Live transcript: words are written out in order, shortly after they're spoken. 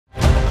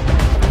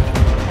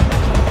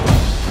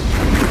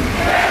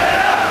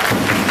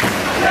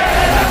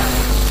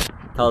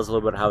tell us a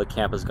little bit how the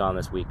camp has gone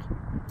this week.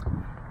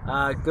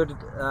 Good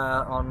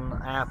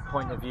on our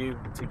point of view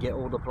to get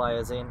all the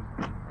players in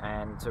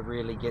and to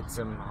really get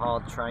some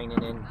hard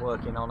training in,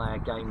 working on our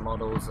game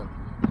models and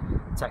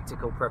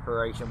tactical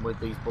preparation with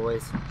these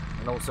boys,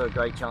 and also a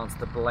great chance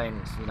to blend.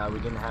 You know, we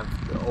didn't have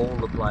all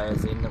the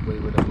players in that we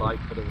would have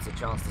liked, but it was a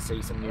chance to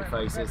see some new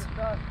faces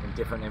in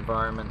different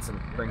environments and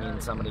bring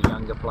in some of the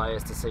younger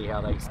players to see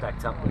how they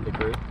stacked up with the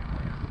group.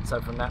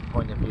 So from that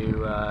point of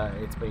view,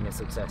 it's been a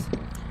success.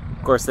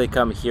 Of course, they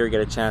come here,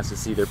 get a chance to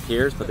see their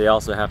peers, but they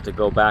also have to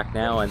go back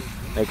now and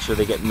make sure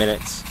they get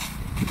minutes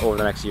over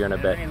the next year and a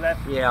bit.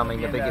 Yeah, I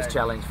mean, the biggest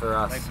challenge for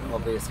us,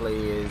 obviously,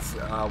 is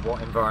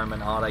what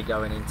environment are they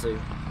going into?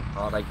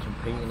 Are they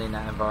competing in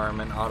that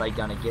environment? Are they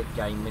going to get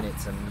game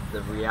minutes? And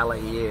the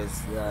reality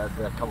is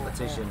the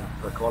competition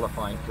for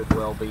qualifying could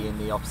well be in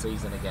the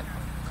off-season again.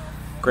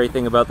 Great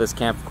thing about this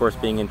camp, of course,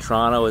 being in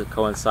Toronto, it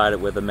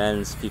coincided with the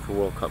men's FIFA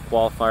World Cup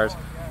qualifiers.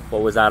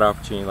 What was that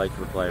opportunity like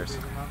for the players?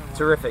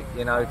 Terrific,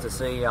 you know, to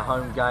see a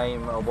home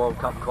game, a World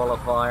Cup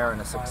qualifier,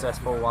 and a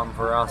successful one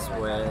for us,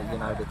 where, you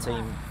know, the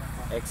team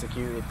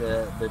executed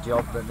the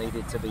job that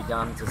needed to be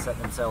done to set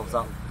themselves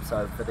up.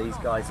 So for these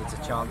guys, it's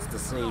a chance to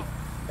see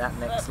that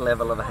next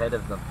level ahead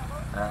of them,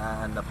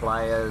 and the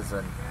players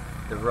and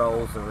the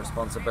roles, the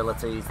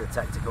responsibilities, the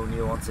tactical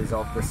nuances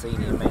of the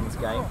senior men's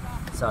game.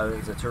 So it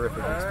was a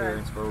terrific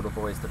experience for all the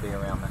boys to be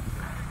around that.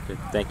 Good.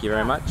 Thank you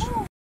very much.